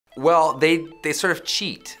Well, they sort of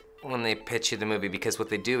cheat when they pitch you the movie, because what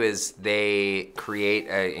they do is they create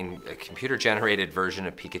a computer-generated version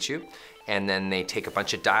of Pikachu, and then they take a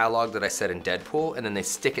bunch of dialogue that I said in Deadpool, and then they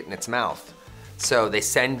stick it in its mouth. So they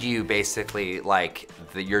send you basically like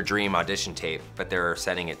your dream audition tape, but they're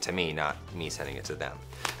sending it to me, not me sending it to them.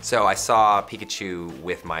 So I saw Pikachu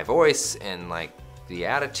with my voice and like the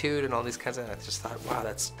attitude and all these kinds of, I just thought, wow,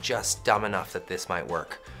 that's just dumb enough that this might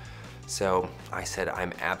work. So I said,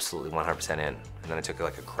 I'm absolutely 100% in. And then I took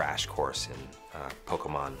like a crash course in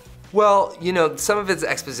Pokemon. Well, you know, some of it's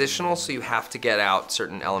expositional, so you have to get out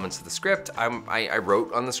certain elements of the script. I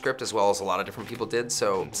wrote on the script as well as a lot of different people did,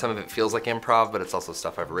 so some of it feels like improv, but it's also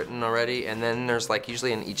stuff I've written already. And then there's like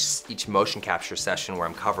usually in each motion capture session where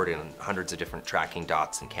I'm covered in hundreds of different tracking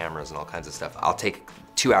dots and cameras and all kinds of stuff, I'll take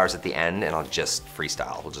 2 hours at the end and I'll just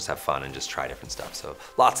freestyle. We'll just have fun and just try different stuff. So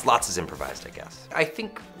lots is improvised, I guess. I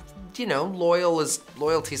think, you know,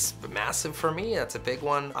 loyalty's massive for me. That's a big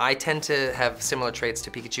one. I tend to have similar traits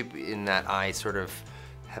to Pikachu in that I sort of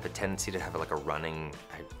have a tendency to have like a running,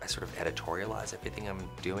 I sort of editorialize everything I'm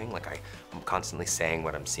doing. Like I'm constantly saying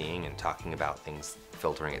what I'm seeing and talking about things,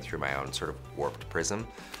 filtering it through my own sort of warped prism.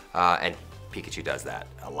 And Pikachu does that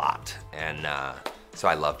a lot. And so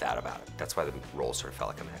I love that about it. That's why the role sort of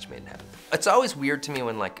felt like a match made in heaven. It's always weird to me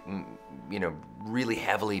when like, you know, really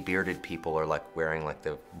heavily bearded people are like wearing like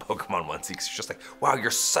the Pokemon onesie. It's just like, wow, you're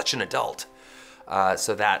such an adult.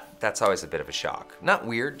 So that's always a bit of a shock. Not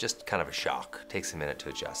weird, just kind of a shock. Takes a minute to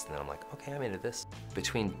adjust, and then I'm like, okay, I'm into this.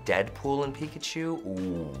 Between Deadpool and Pikachu,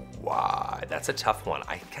 ooh, wow, that's a tough one.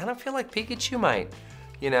 I kind of feel like Pikachu might,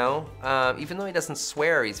 you know, even though he doesn't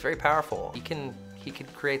swear, he's very powerful. He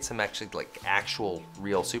could create some actual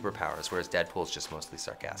real superpowers, whereas Deadpool's just mostly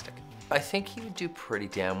sarcastic. I think he would do pretty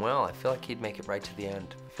damn well. I feel like he'd make it right to the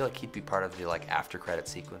end. I feel like he'd be part of the like after credit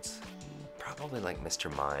sequence. Probably like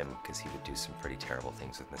Mr. Mime, because he would do some pretty terrible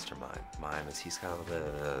things with Mr. Mime. Mime is, he's got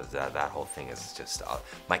that whole thing is just,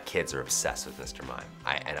 my kids are obsessed with Mr.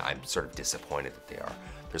 Mime. And I'm sort of disappointed that they are.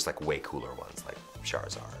 There's like way cooler ones like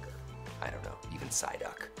Charizard, or I don't know, even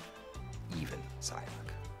Psyduck. Even Psyduck.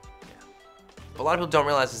 A lot of people don't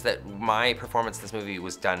realize is that my performance in this movie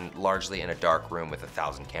was done largely in a dark room with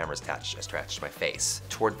 1,000 cameras attached to my face.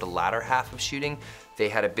 Toward the latter half of shooting, they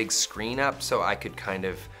had a big screen up so I could kind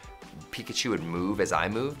of, Pikachu would move as I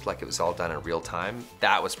moved, like it was all done in real time.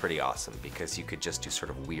 That was pretty awesome because you could just do sort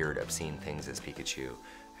of weird, obscene things as Pikachu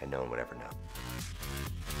and no one would ever know.